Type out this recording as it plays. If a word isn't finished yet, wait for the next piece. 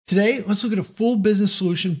Today, let's look at a full business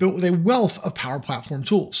solution built with a wealth of Power Platform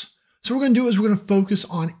tools. So what we're going to do is we're going to focus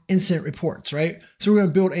on incident reports, right? So we're going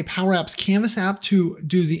to build a PowerApps Canvas app to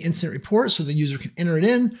do the incident report so the user can enter it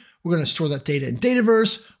in. We're going to store that data in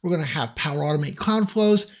Dataverse. We're going to have Power Automate cloud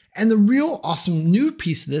flows. And the real awesome new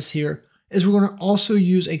piece of this here is we're going to also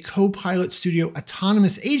use a Copilot Studio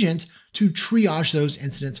autonomous agent to triage those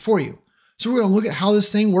incidents for you. So we're going to look at how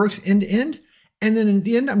this thing works end to end. And then in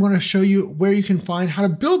the end, I'm going to show you where you can find how to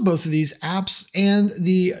build both of these apps and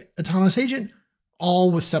the autonomous agent,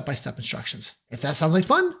 all with step-by-step instructions. If that sounds like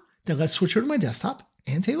fun, then let's switch over to my desktop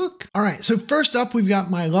and take a look. All right, so first up, we've got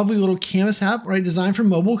my lovely little Canvas app, right? Designed for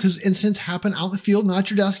mobile because incidents happen out in the field, not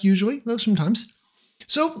your desk usually, though sometimes.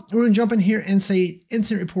 So we're going to jump in here and say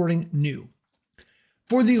incident reporting new.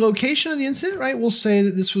 For the location of the incident, right, we'll say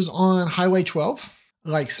that this was on Highway 12,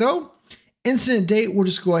 like so. Incident date, we'll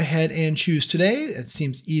just go ahead and choose today. It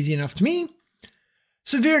seems easy enough to me.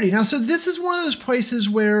 Severity. Now, so this is one of those places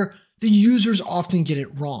where the users often get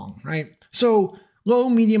it wrong, right? So low,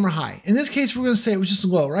 medium, or high. In this case, we're going to say it was just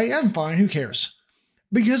low, right? I'm fine, who cares?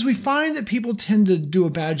 Because we find that people tend to do a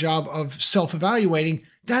bad job of self-evaluating.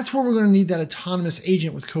 That's where we're going to need that autonomous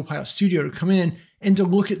agent with Copilot Studio to come in and to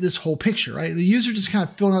look at this whole picture, right? The user just kind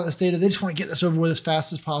of filling out this data. They just want to get this over with as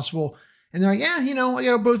fast as possible. And they're like, yeah, you know, I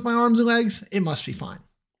got both my arms and legs. It must be fine.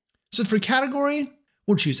 So for category,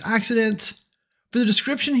 we'll choose accident. For the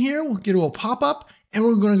description here, we'll get a little pop-up and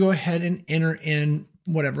we're going to go ahead and enter in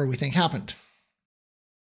whatever we think happened.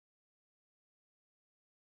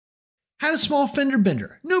 Had a small fender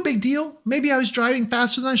bender. No big deal. Maybe I was driving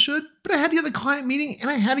faster than I should, but I had to get the client meeting and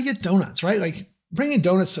I had to get donuts, right? Like bringing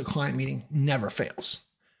donuts to a client meeting never fails.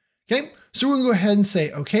 Okay, so we're going to go ahead and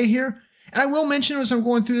say okay here. And I will mention as I'm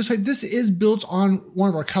going through this, like this is built on one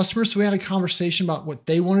of our customers. So we had a conversation about what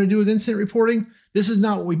they want to do with incident reporting. This is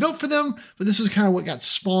not what we built for them, but this was kind of what got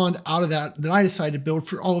spawned out of that I decided to build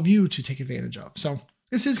for all of you to take advantage of. So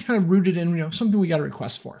this is kind of rooted in, you know, something we got a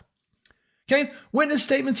request for. Okay, witness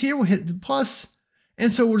statements here, we'll hit the plus.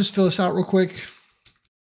 And so we'll just fill this out real quick.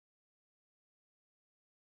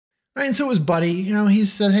 Right, and so it was Buddy, you know, he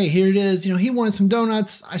said, hey, here it is. You know, he wanted some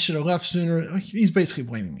donuts. I should have left sooner. He's basically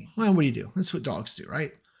blaming me. Well, what do you do? That's what dogs do,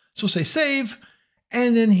 right? So we'll say save.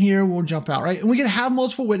 And then here we'll jump out, right? And we can have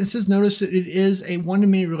multiple witnesses. Notice that it is a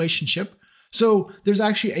one-to-many relationship. So there's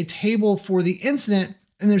actually a table for the incident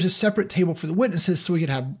and there's a separate table for the witnesses. So we could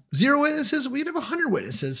have 0 witnesses. We could have 100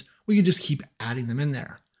 witnesses. We could just keep adding them in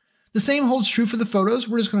there. The same holds true for the photos.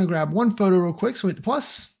 We're just going to grab one photo real quick. So hit the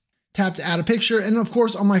plus. Tap to add a picture. And of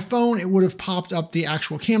course, on my phone, it would have popped up the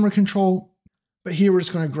actual camera control. But here we're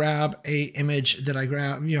just going to grab a image that I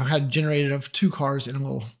had generated of 2 cars and a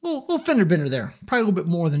little fender bender there. Probably a little bit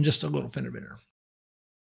more than just a little fender bender.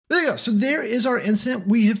 There you go. So there is our incident.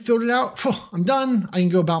 We have filled it out. I'm done. I can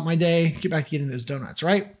go about my day, get back to getting those donuts,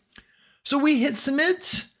 right? So we hit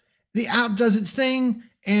submit. The app does its thing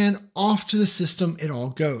and off to the system it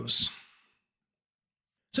all goes.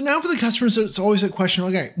 So now for the customers, it's always a question,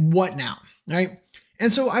 okay, what now, right? And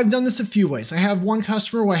so I've done this a few ways. I have one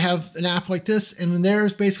customer where I have an app like this, and then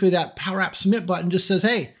there's basically that PowerApps submit button just says,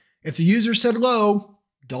 hey, if the user said low,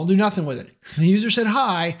 don't do nothing with it. If the user said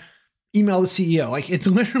high, email the CEO. Like it's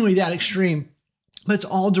literally that extreme, but it's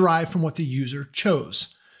all derived from what the user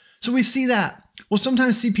chose. So we see that. We'll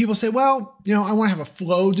sometimes see people say, well, you know, I want to have a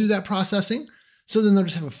flow do that processing. So then they'll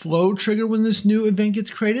just have a flow trigger when this new event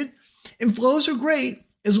gets created. And flows are great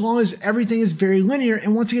as long as everything is very linear.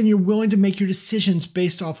 And once again, you're willing to make your decisions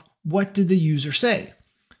based off what did the user say.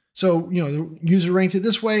 So, you know, the user ranked it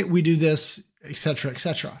this way, we do this, et cetera, et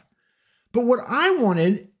cetera. But what I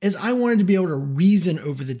wanted to be able to reason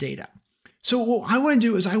over the data. So what I want to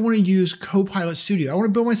do is I want to use Copilot Studio. I want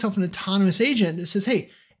to build myself an autonomous agent that says,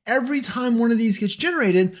 hey, every time one of these gets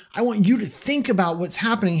generated, I want you to think about what's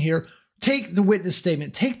happening here. Take the witness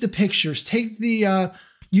statement, take the pictures, take the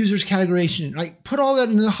user's categorization, like put all that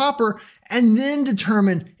into the hopper and then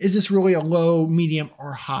determine, is this really a low, medium,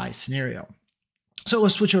 or high scenario? So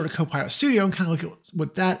let's switch over to Copilot Studio and kind of look at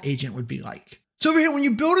what that agent would be like. So over here, when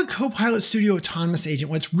you build a Copilot Studio autonomous agent,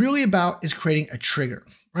 what it's really about is creating a trigger,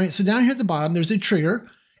 right? So down here at the bottom, there's a trigger,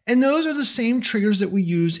 and those are the same triggers that we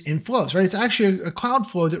use in flows, right? It's actually a cloud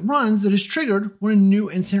flow that runs that is triggered when a new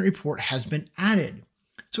incident report has been added.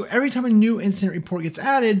 So every time a new incident report gets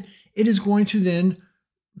added, it is going to then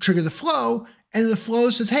trigger the flow, and the flow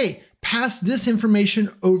says, hey, pass this information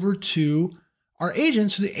over to our agent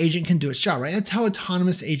so the agent can do its job, right? That's how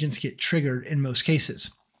autonomous agents get triggered in most cases.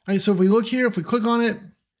 All right, so if we look here, if we click on it,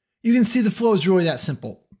 you can see the flow is really that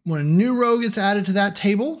simple. When a new row gets added to that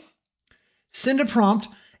table, send a prompt,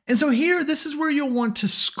 And so here, this is where you'll want to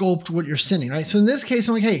sculpt what you're sending, right? So in this case,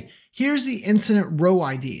 I'm like, hey, here's the incident row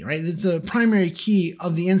ID, right? It's the primary key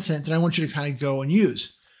of the incident that I want you to kind of go and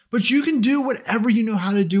use. But you can do whatever you know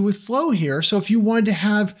how to do with flow here. So if you wanted to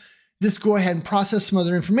have this go ahead and process some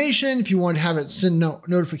other information, if you wanted to have it send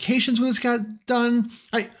notifications when this got done,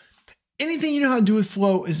 right? Anything you know how to do with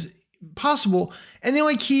flow is possible. And the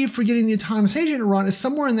only key for getting the autonomous agent to run is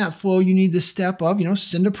somewhere in that flow, you need the step of,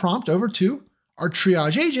 send a prompt over to our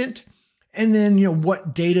triage agent. And then,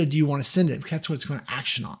 what data do you want to send it? Because that's what it's going to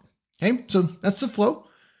action on. Okay, so that's the flow.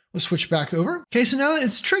 We'll switch back over. Okay, so now that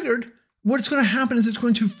it's triggered, what's going to happen is it's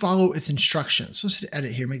going to follow its instructions. So let's hit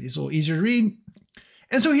edit here, make these a little easier to read.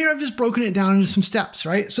 And so here I've just broken it down into some steps,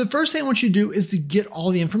 right? So the first thing I want you to do is to get all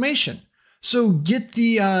the information. So get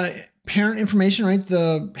the parent information, right?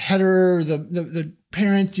 The header, the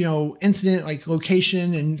parent, incident, like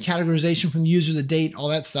location and categorization from the user, the date, all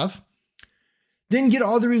that stuff. Then get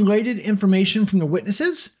all the related information from the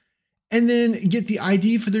witnesses, and then get the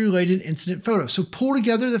ID for the related incident photo. So pull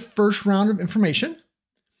together the first round of information,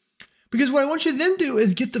 because what I want you to then do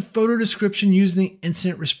is get the photo description using the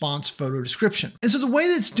incident response photo description. And so the way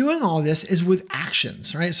that's doing all this is with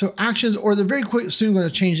actions, right? So actions, or the very quick, soon going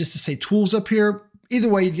to change this to say tools up here. Either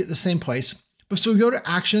way, you get the same place. But so we go to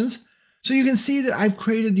actions. So you can see that I've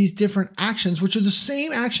created these different actions, which are the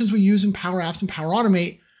same actions we use in PowerApps and Power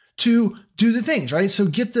Automate to do the things, right? So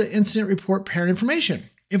get the incident report parent information.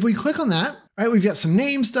 If we click on that, right, we've got some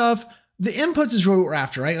name stuff. The inputs is really what we're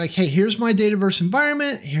after, right? Like, hey, here's my Dataverse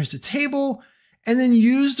environment, here's the table, and then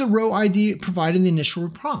use the row ID provided in the initial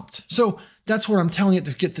prompt. So that's what I'm telling it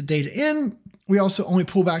to get the data in. We also only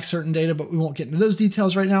pull back certain data, but we won't get into those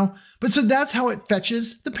details right now. But so that's how it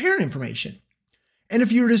fetches the parent information. And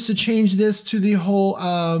if you were just to change this to the whole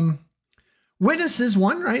witnesses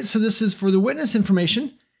one, right? So this is for the witness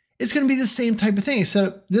information. It's going to be the same type of thing,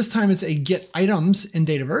 except this time it's a get items in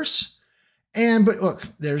Dataverse. But look,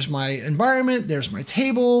 there's my environment, there's my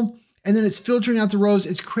table, and then it's filtering out the rows.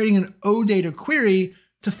 It's creating an OData query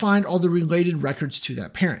to find all the related records to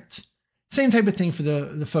that parent. Same type of thing for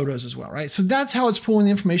the photos as well, right? So that's how it's pulling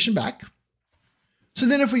the information back. So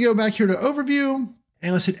then if we go back here to overview,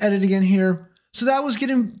 and let's hit edit again here. So that was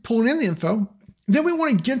pulling in the info. Then we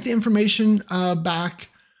want to get the information back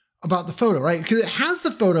about the photo, right? Because it has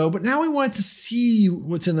the photo, but now we want it to see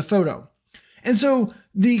what's in the photo. And so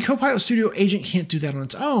the Copilot Studio agent can't do that on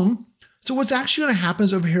its own. So what's actually going to happen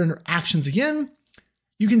is over here under actions again,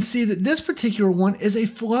 you can see that this particular one is a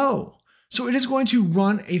flow. So it is going to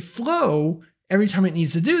run a flow every time it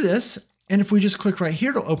needs to do this. And if we just click right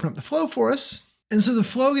here, it'll open up the flow for us. And so the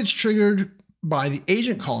flow gets triggered by the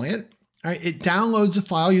agent calling it. All right, it downloads the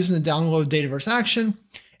file using the download Dataverse action.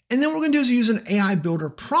 And then what we're going to do is use an AI builder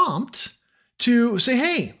prompt to say,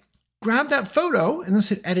 hey, grab that photo, and let's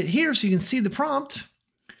hit edit here so you can see the prompt.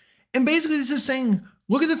 And basically this is saying,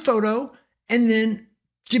 look at the photo and then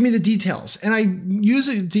give me the details. And I use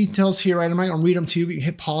the details here, right? I'm not gonna read them to you, but you can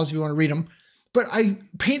hit pause if you wanna read them. But I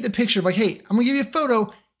paint the picture of like, hey, I'm gonna give you a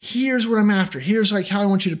photo. Here's what I'm after. Here's like how I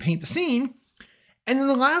want you to paint the scene. And then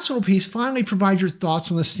the last little piece, finally provide your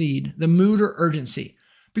thoughts on the seed, the mood or urgency.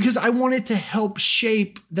 Because I want it to help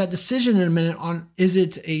shape that decision in a minute on, is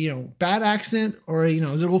it a bad accident or is it a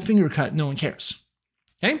little finger cut? No one cares.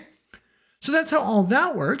 Okay. So that's how all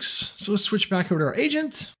that works. So let's switch back over to our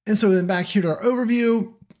agent. And so then back here to our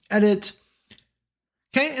overview, edit.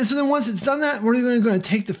 Okay. And so then once it's done that, we're going to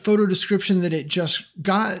take the photo description that it just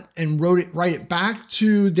got and write it back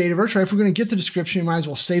to Dataverse, right? If we're going to get the description, we might as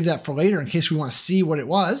well save that for later in case we want to see what it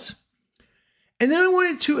was. And then I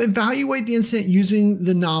wanted to evaluate the incident using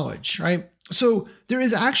the knowledge, right? So there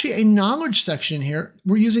is actually a knowledge section here.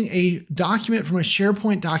 We're using a document from a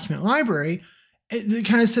SharePoint document library. It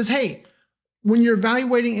kind of says, hey, when you're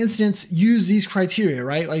evaluating incidents, use these criteria,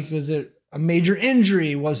 right? Like, was it a major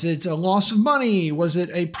injury? Was it a loss of money? Was it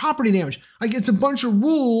a property damage? Like, it's a bunch of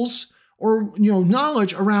rules or,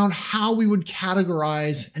 knowledge around how we would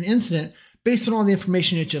categorize an incident based on all the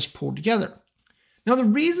information it just pulled together. Now, the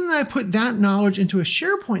reason that I put that knowledge into a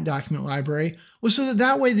SharePoint document library was so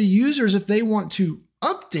that way the users, if they want to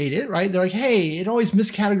update it, right? They're like, hey, it always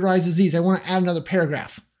miscategorizes these. I want to add another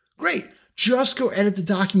paragraph. Great. Just go edit the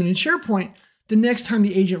document in SharePoint. The next time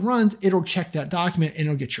the agent runs, it'll check that document and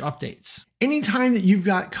it'll get your updates. Anytime that you've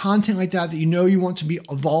got content like that you want to be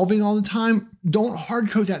evolving all the time, don't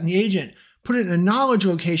hard code that in the agent. Put it in a knowledge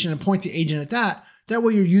location and point the agent at that. That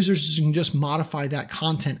way your users can just modify that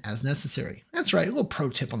content as necessary. That's right, a little pro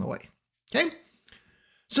tip on the way, okay?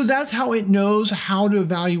 So that's how it knows how to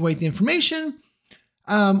evaluate the information.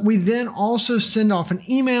 We then also send off an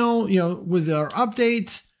email, with our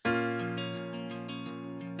update.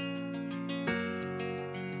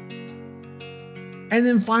 And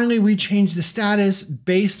then finally, we change the status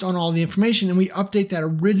based on all the information, and we update that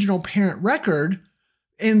original parent record,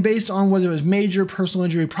 and based on whether it was major, personal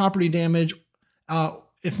injury, property damage.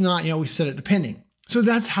 If not, we set it to pending. So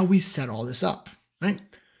that's how we set all this up, right?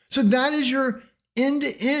 So that is your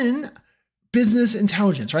end-to-end business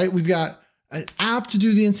intelligence, right? We've got an app to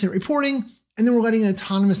do the incident reporting, and then we're letting an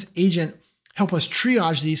autonomous agent help us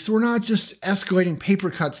triage these. So we're not just escalating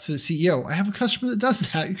paper cuts to the CEO. I have a customer that does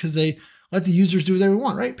that because they let the users do whatever they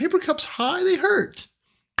want, right? Paper cuts high, they hurt.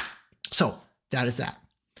 So that is that.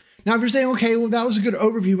 Now, if you're saying, okay, well, that was a good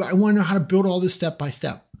overview, but I want to know how to build all this step by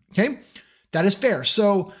step, okay? That is fair.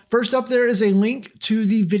 So first up there is a link to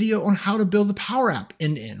the video on how to build the Power App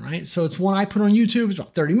end-to-end, right? So it's one I put on YouTube. It's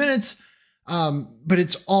about 30 minutes, but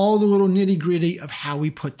it's all the little nitty-gritty of how we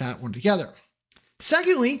put that one together.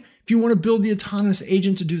 Secondly, if you want to build the autonomous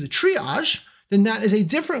agent to do the triage, then that is a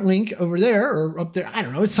different link over there or up there. I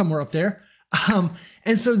don't know. It's somewhere up there.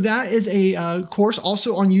 And so that is a course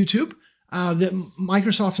also on YouTube that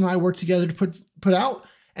Microsoft and I work together to put out.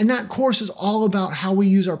 And that course is all about how we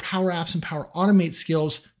use our Power Apps and Power Automate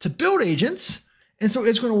skills to build agents. And so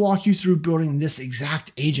it's going to walk you through building this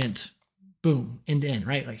exact agent, boom, end to end,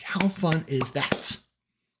 right? Like, how fun is that?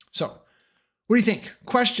 So what do you think?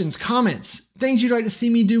 Questions, comments, things you'd like to see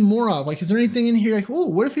me do more of? Like, is there anything in here like, oh,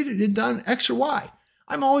 what if he had done X or Y?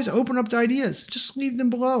 I'm always open up to ideas. Just leave them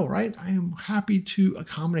below, right? I am happy to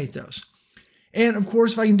accommodate those. And of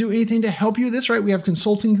course, if I can do anything to help you with this, right? We have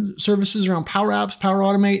consulting services around Power Apps, Power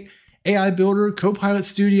Automate, AI Builder, Copilot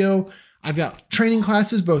Studio. I've got training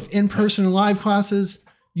classes, both in-person and live classes.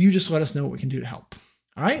 You just let us know what we can do to help.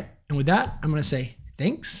 All right. And with that, I'm going to say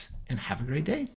thanks and have a great day.